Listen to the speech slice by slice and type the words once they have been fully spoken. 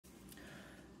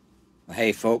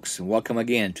Hey, folks, and welcome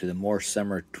again to the More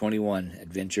Summer 21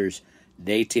 Adventures,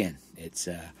 Day 10. It's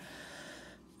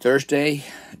Thursday,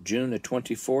 June the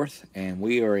 24th, and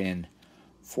we are in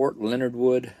Fort Leonard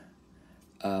Wood,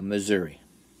 Missouri.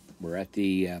 We're at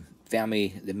the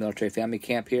military family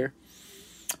camp here.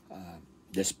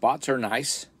 The spots are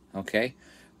nice, okay?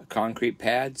 Concrete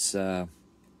pads and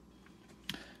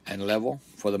level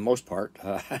for the most part.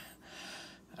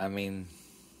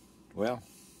 Well,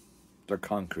 they're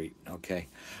concrete, okay?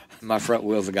 My front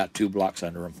wheels have got 2 blocks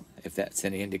under them, if that's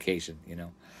any indication,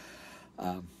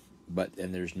 But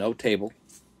there's no table,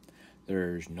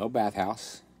 there's no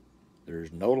bathhouse,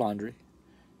 there's no laundry,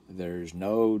 there's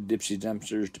no dipsy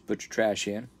dumpsters to put your trash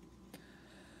in.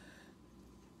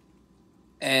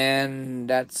 And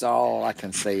that's all I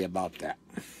can say about that,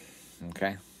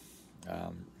 okay?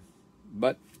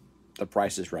 But the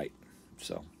price is right,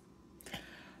 so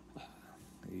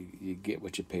you get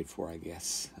what you paid for, I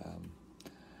guess.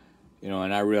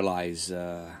 And I realize,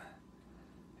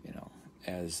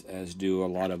 as do a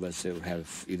lot of us who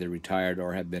have either retired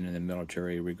or have been in the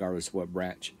military, regardless of what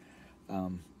branch.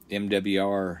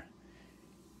 MWR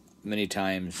many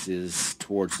times is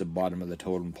towards the bottom of the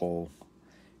totem pole,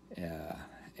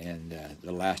 and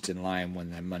the last in line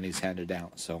when the money's handed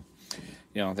out. So,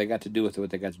 they got to do with what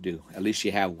they got to do. At least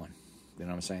you have one. You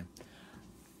know what I'm saying?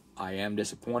 I am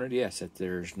disappointed, yes, that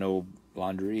there's no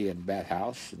laundry and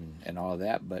bathhouse and all of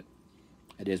that, but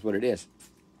it is what it is.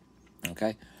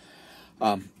 Okay?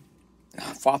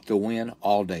 Fought the wind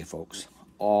all day, folks.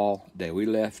 All day. We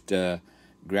left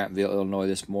Grantville, Illinois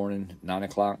this morning, 9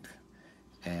 o'clock,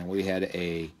 and we had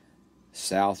a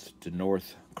south to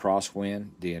north crosswind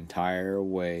the entire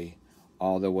way,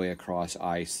 all the way across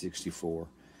I-64.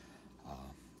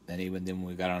 And even then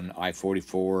we got on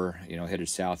I-44, headed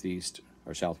southeast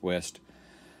or southwest,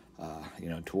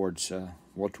 towards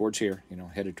here,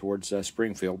 headed towards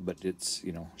Springfield, but it's,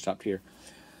 stopped here.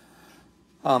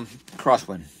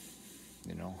 Crosswind,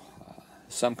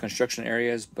 some construction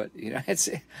areas, but,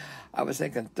 I was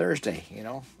thinking Thursday,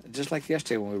 just like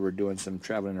yesterday when we were doing some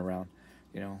traveling around,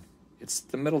 it's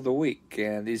the middle of the week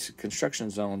and these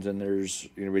construction zones and there's,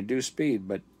 reduced speed,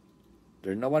 but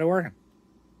there's nobody working.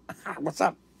 What's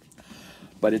up?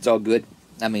 But it's all good.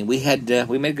 I mean, we made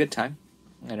a good time.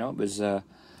 It was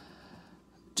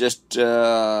just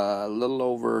a little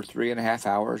over 3.5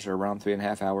 hours, or around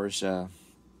 3.5 hours to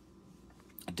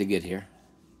get here.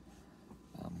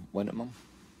 When did Mom?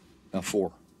 No,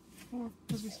 4. 4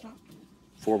 because we stopped.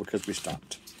 4 because we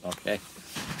stopped. Okay.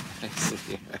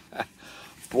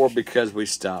 4 because we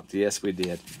stopped. Yes, we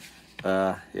did.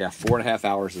 4.5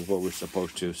 hours is what we're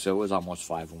supposed to. So it was almost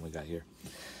 5 when we got here.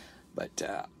 But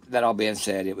that all being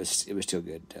said, it was still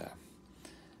good.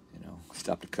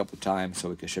 Stopped a couple of times so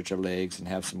we could stretch our legs and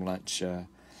have some lunch, and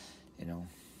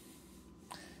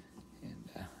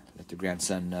let the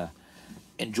grandson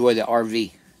enjoy the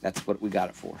RV. That's what we got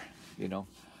it for,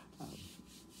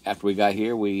 After we got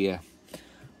here, we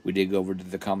did go over to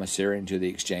the commissary and to the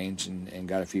exchange and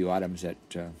got a few items that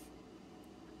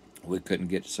we couldn't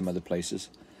get some other places.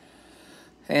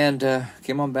 And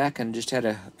came on back and just had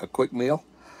a quick meal.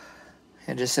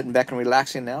 And just sitting back and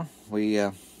relaxing now.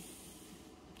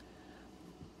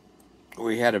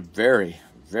 We had a very,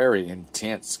 very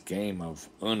intense game of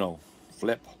Uno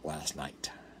Flip last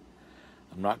night.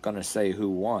 I'm not going to say who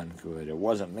won, because it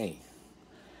wasn't me.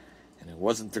 And it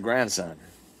wasn't the grandson.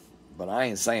 But I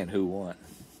ain't saying who won.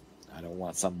 I don't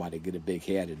want somebody to get a big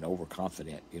head and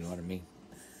overconfident, you know what I mean?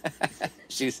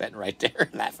 She's sitting right there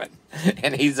laughing.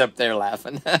 And he's up there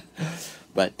laughing.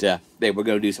 But we're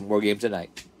going to do some more games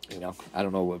tonight. I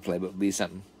don't know what we'll play, but it'll be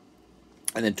something.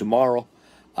 And then tomorrow,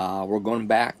 we're going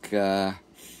back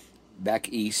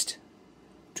east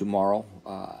tomorrow.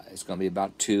 It's going to be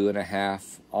about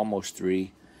 2.5, almost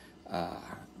 3,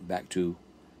 back to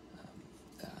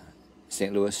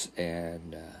St. Louis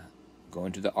and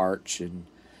going to the Arch and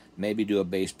maybe do a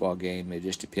baseball game. It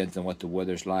just depends on what the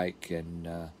weather's like and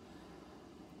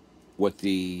what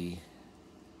the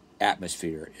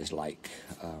atmosphere is like.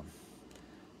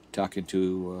 Talking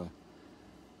to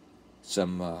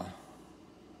some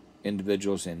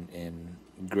individuals in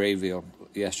Grayville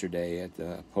yesterday at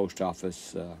the post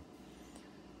office, and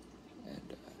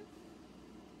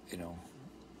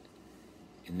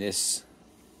in this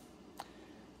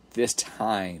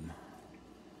time,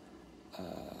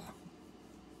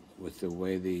 with the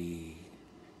way the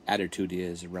attitude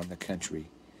is around the country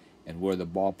and where the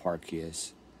ballpark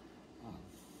is,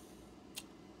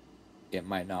 it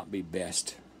might not be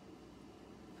best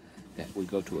that we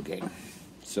go to a game.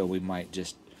 So we might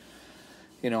just,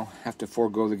 have to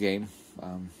forego the game.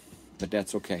 But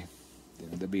that's okay.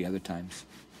 There'll be other times.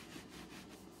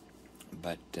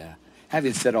 But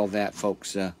having said all that,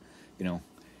 folks,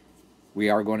 we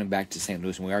are going back to St.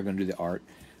 Louis, and we are going to do the art.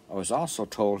 I was also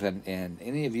told, and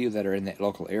any of you that are in that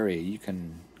local area, you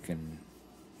can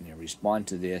respond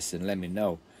to this and let me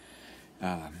know.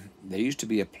 There used to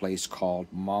be a place called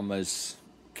Mama's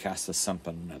Casa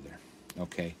something or another,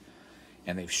 okay?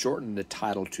 And they've shortened the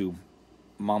title to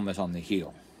Mama's on the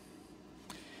Hill.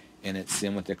 And it's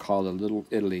in what they call the Little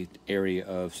Italy area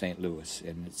of St. Louis.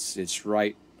 And it's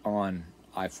right on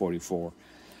I-44.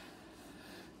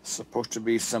 It's supposed to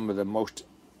be some of the most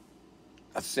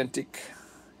authentic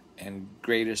and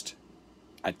greatest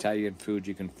Italian food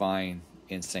you can find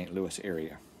in St. Louis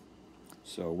area.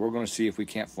 So we're going to see if we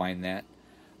can't find that.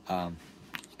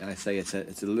 And I say it's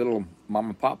a little mom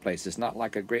and pop place. It's not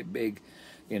like a great big,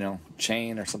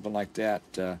 chain or something like that,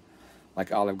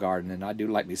 like Olive Garden. And I do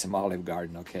like me some Olive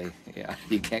Garden, okay? Yeah,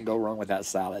 you can't go wrong with that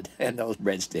salad and those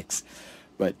breadsticks.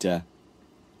 But,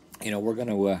 we're going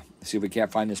to see if we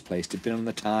can't find this place, depending on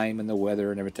the time and the weather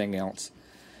and everything else.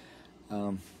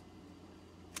 And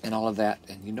all of that.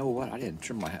 And you know what? I didn't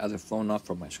turn my other phone off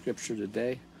for my scripture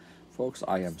today. Folks,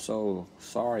 I am so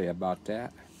sorry about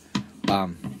that.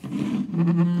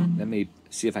 Let me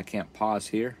see if I can't pause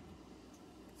here.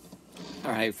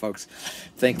 All right, folks.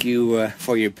 Thank you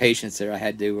for your patience there. I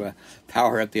had to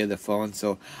power up the other phone,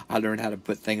 so I learned how to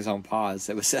put things on pause.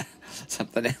 It was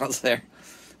something else there.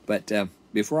 But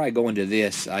before I go into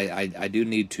this, I do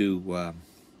need to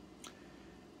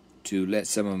let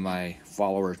some of my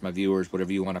followers, my viewers,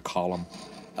 whatever you want to call them,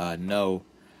 know.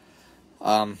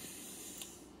 And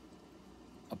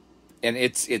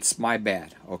it's my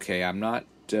bad, okay? I'm not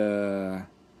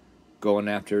going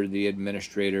after the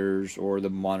administrators or the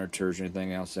monitors or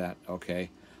anything else okay?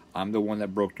 I'm the one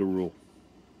that broke the rule,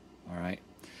 all right?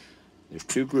 There's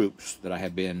two groups that I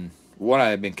have been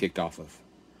kicked off of.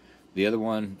 The other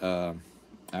one,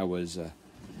 I was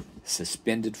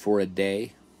suspended for a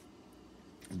day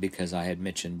because I had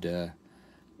mentioned the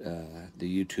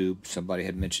YouTube. Somebody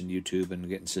had mentioned YouTube and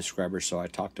getting subscribers, so I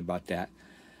talked about that.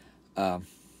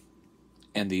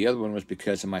 And the other one was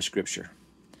because of my scripture.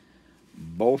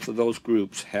 Both of those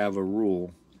groups have a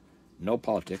rule, no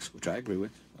politics, which I agree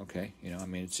with. Okay,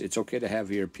 it's okay to have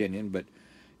your opinion, but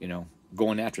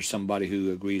going after somebody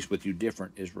who agrees with you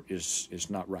different is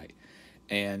not right.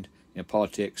 And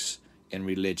politics and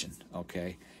religion.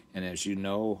 Okay, and as you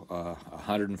know,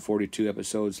 142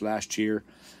 episodes last year,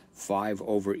 5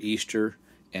 over Easter,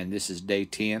 and this is day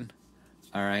 10.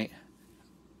 All right,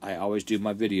 I always do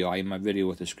my video. I end my video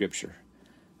with a scripture.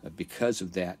 Because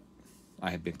of that, I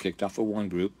have been kicked off of one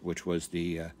group, which was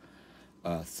the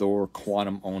Thor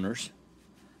Quantum Owners.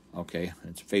 Okay,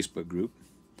 it's a Facebook group.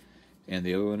 And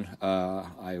the other one,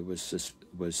 I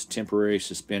was temporarily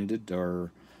suspended,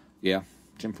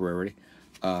 temporarily,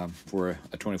 for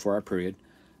a 24-hour period.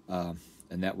 And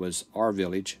that was Our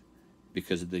Village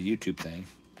because of the YouTube thing.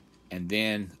 And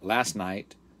then last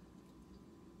night,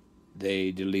 they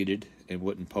deleted and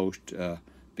wouldn't post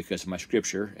because of my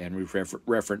scripture, and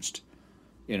referenced,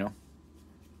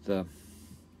 the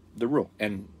rule.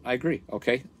 And I agree.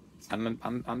 Okay,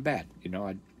 I'm bad.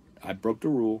 I broke the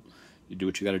rule. You do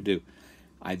what you got to do.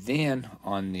 I then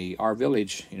on the Our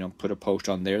Village, put a post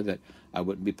on there that I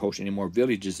wouldn't be posting any more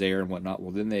villages there and whatnot.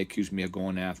 Well, then they accused me of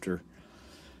going after,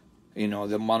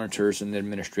 the monitors and the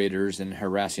administrators and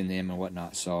harassing them and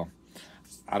whatnot. So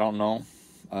I don't know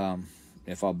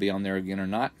if I'll be on there again or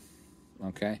not.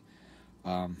 Okay.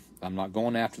 I'm not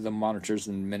going after the monitors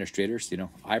and administrators.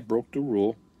 I broke the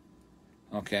rule.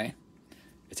 Okay.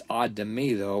 It's odd to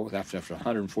me, though, after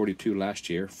 142 last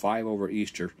year, 5 over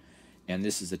Easter, and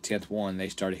this is the 10th one. They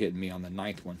started hitting me on the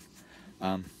 9th one.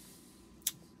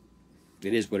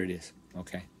 It is what it is.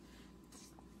 Okay.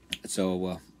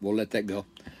 So we'll let that go.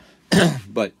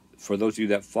 But for those of you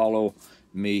that follow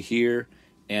me here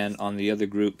and on the other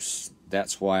groups,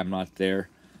 that's why I'm not there.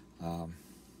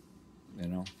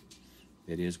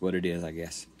 It is what it is, I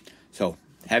guess. So,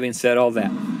 having said all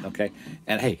that, okay,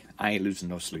 and hey, I ain't losing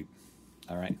no sleep,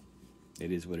 all right?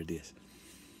 It is what it is.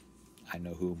 I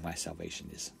know who my salvation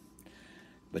is.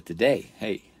 But today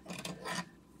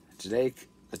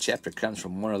the chapter comes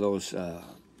from one of those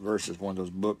verses, one of those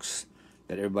books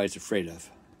that everybody's afraid of,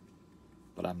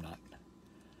 but I'm not.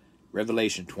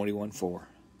 Revelation 21:4.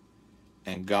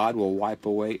 And God will wipe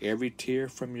away every tear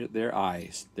from their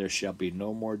eyes. There shall be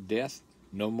no more death,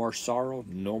 no more sorrow,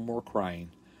 no more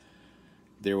crying.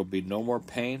 There will be no more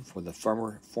pain, for the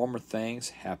former things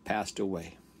have passed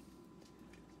away.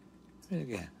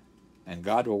 Again. And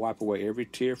God will wipe away every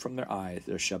tear from their eyes.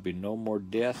 There shall be no more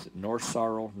death, nor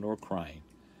sorrow, nor crying.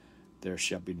 There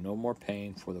shall be no more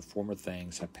pain, for the former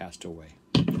things have passed away.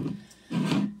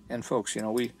 And folks, you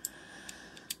know, we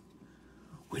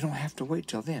don't have to wait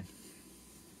till then.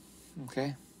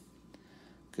 Okay?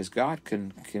 Because God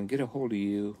can get a hold of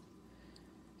you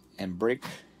and break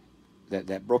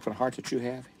that broken heart that you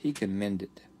have. He can mend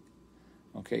it.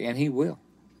 Okay? And He will.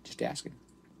 Just ask Him.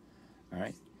 All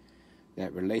right?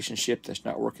 That relationship that's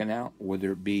not working out,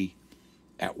 whether it be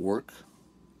at work,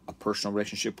 a personal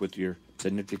relationship with your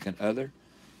significant other,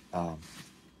 a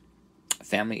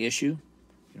family issue,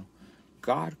 you know,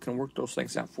 God can work those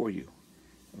things out for you,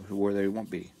 where they won't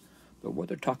be. But what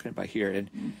they're talking about here,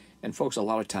 and folks, a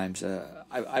lot of times,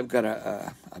 I've got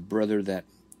a brother that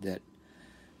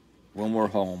when we're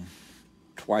home,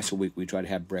 twice a week we try to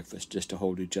have breakfast just to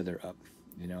hold each other up.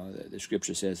 You know, the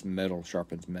scripture says metal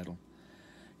sharpens metal.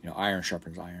 You know, iron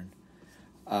sharpens iron.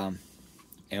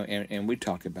 And we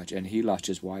talk about you. And he lost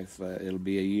his wife. It'll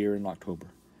be a year in October.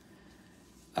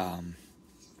 And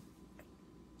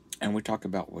we talk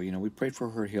about, well, you know, we prayed for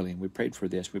her healing. We prayed for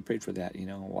this. We prayed for that. You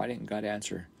know, why didn't God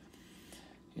answer?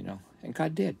 You know, and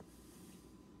God did.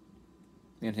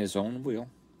 In His own will,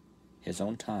 His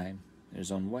own time,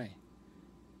 His own way.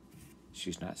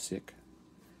 She's not sick.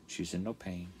 She's in no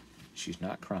pain. She's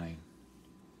not crying.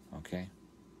 Okay?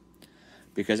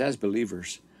 Because as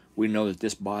believers, we know that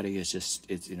this body is just,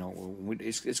 it's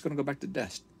going to go back to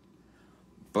dust.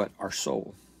 But our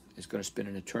soul is going to spend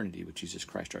an eternity with Jesus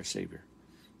Christ our Savior.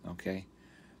 Okay?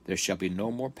 There shall be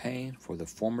no more pain, for the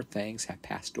former things have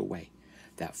passed away.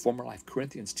 That former life,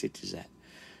 Corinthians teaches that.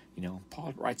 You know,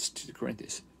 Paul writes to the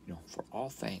Corinthians, you know, for all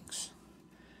things.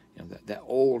 You know, that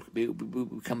old, we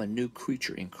become a new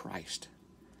creature in Christ.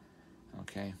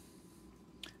 Okay?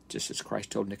 Just as Christ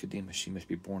told Nicodemus, she must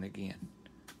be born again.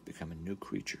 Become a new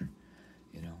creature.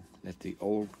 You know, let the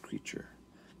old creature,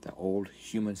 the old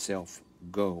human self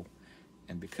go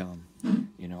and become,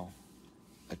 you know,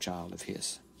 a child of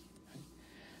His.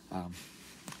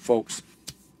 Folks,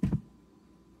 you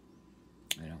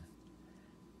know,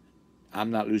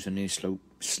 I'm not losing any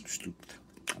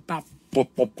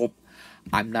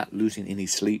I'm not losing any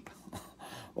sleep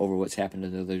over what's happened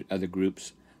to the other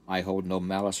groups. I hold no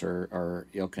malice or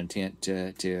ill content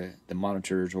to the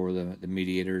monitors or the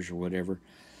mediators or whatever.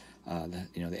 The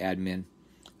admin.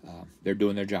 They're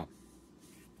doing their job.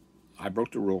 I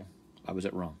broke the rule. I was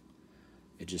wrong.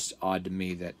 It's just odd to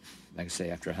me that, like I say,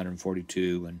 after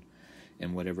 142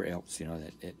 and whatever else, you know,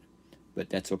 but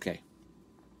that's okay.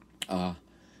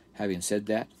 Having said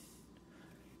that,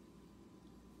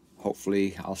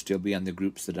 hopefully I'll still be on the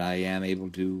groups that I am able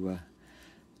to,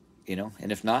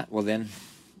 and if not, well then,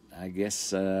 I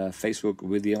guess Facebook will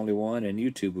be the only one and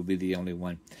YouTube will be the only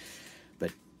one.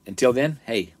 But until then,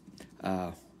 hey,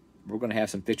 we're going to have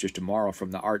some pictures tomorrow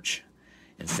from the Arch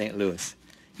in St. Louis.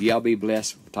 Y'all be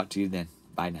blessed. We'll talk to you then.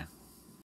 Bye now.